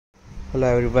Hello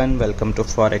everyone, welcome to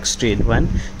ForexTrade1.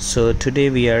 So today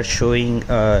we are showing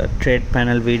a trade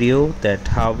panel video that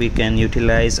how we can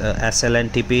utilize SL and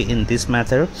TP in this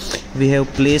method. We have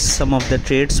placed some of the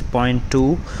trades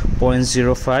 0.2,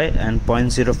 0.05 and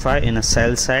 0.05 in a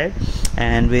sell side,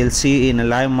 and we'll see in a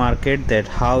live market that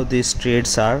how these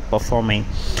trades are performing.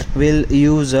 We'll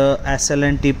use a SL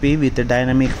and TP with a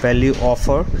dynamic value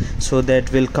offer so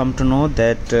that we'll come to know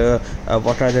that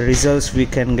what are the results we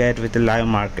can get with the live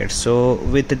market. So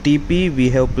with the TP we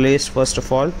have placed first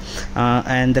of all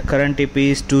and the current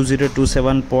TP is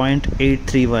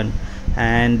 2027.831,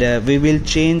 and we will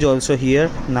change also here.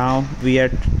 Now we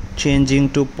are changing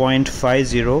to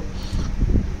 0.50.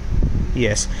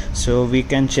 Yes, so we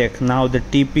can check now the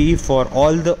TP for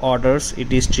all the orders,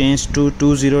 it is changed to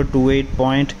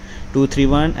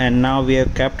 2028.231, and now we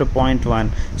have kept a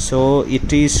 0.1, so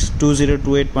it is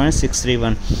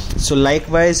 2028.631. so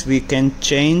likewise we can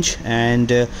change,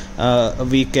 and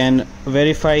we can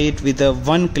verify it with a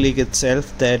one click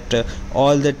itself that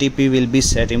all the TP will be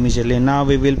set immediately. Now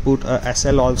we will put a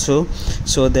SL also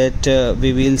so that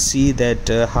we will see that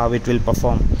how it will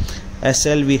perform.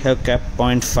 SL we have kept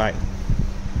 0.5.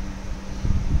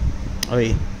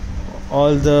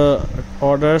 All the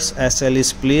orders SL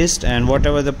is placed, and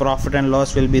whatever the profit and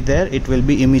loss will be there, it will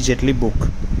be immediately booked.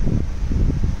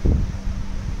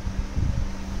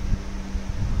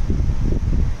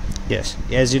 Yes,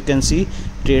 as you can see,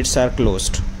 trades are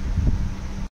closed.